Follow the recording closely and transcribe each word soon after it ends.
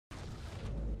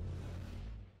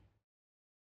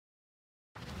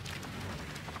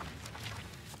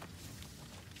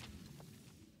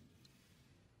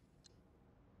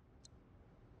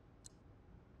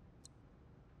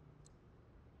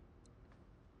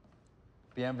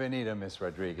Bienvenida, Miss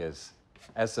Rodriguez.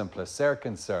 Es un placer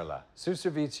conocerla. Su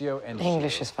servicio en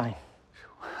English is fine.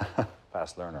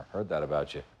 Fast learner. Heard that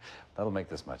about you. That'll make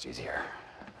this much easier.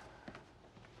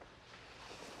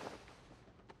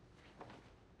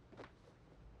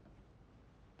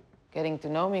 Getting to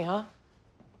know me, huh?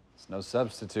 It's no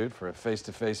substitute for a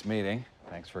face-to-face meeting.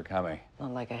 Thanks for coming.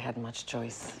 Not like I had much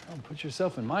choice. Oh, put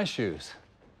yourself in my shoes.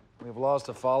 We have laws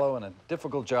to follow and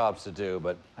difficult jobs to do,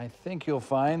 but I think you'll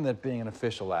find that being an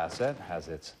official asset has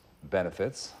its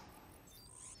benefits.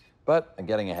 But I'm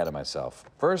getting ahead of myself.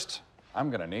 First, I'm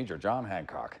gonna need your John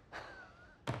Hancock.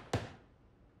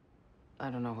 I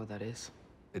don't know who that is.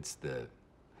 It's the...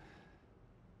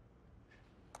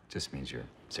 just means your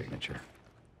signature.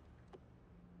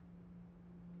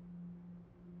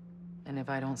 And if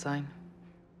I don't sign?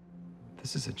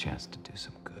 This is a chance to do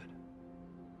some good.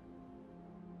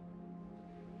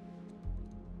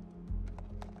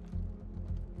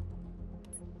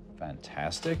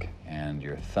 Fantastic. And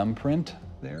your thumbprint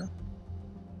there.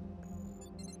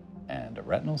 And a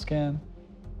retinal scan.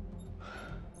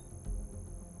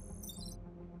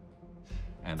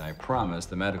 And I promise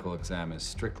the medical exam is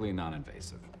strictly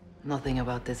non-invasive. Nothing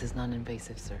about this is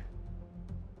non-invasive, sir.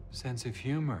 Sense of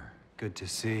humor. Good to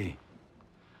see.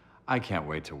 I can't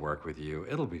wait to work with you.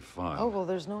 It'll be fun. Oh, well,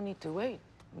 there's no need to wait.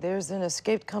 There's an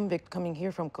escaped convict coming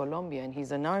here from Colombia, and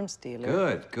he's an arms dealer.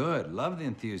 Good, good. Love the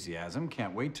enthusiasm.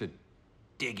 Can't wait to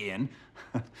dig in.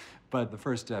 But the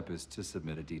first step is to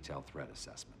submit a detailed threat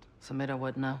assessment. Submit a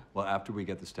what now? Well, after we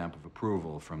get the stamp of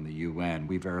approval from the UN,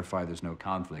 we verify there's no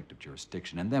conflict of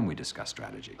jurisdiction, and then we discuss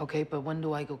strategy. Okay, but when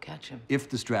do I go catch him? If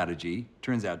the strategy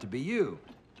turns out to be you.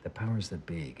 The powers that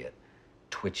be get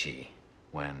twitchy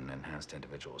when enhanced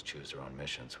individuals choose their own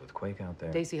missions. With Quake out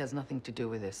there... Daisy has nothing to do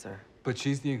with this, sir. But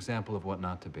she's the example of what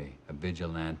not to be, a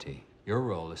vigilante. Your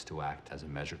role is to act as a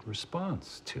measured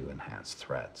response to enhanced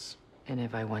threats. And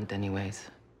if I went anyways?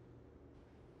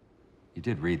 You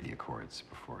did read the Accords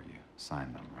before you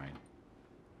signed them, right?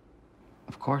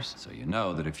 Of course. So you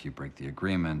know that if you break the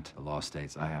agreement, the law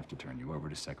states I have to turn you over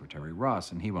to Secretary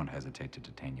Ross, and he won't hesitate to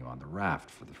detain you on the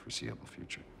raft for the foreseeable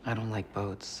future. I don't like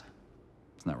boats.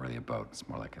 It's not really a boat. It's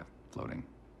more like a floating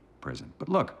prison. But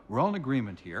look, we're all in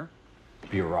agreement here.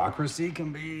 Bureaucracy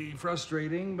can be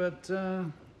frustrating, but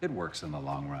it works in the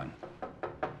long run.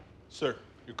 Sir,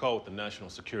 your call with the National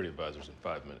Security Advisors in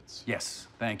 5 minutes. Yes,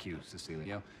 thank you,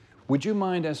 Cecilio. Would you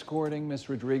mind escorting Miss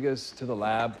Rodriguez to the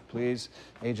lab, please?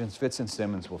 Agents Fitz and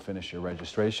Simmons will finish your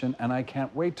registration, and I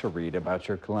can't wait to read about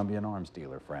your Colombian arms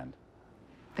dealer friend.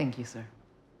 Thank you, sir.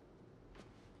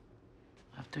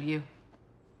 After you.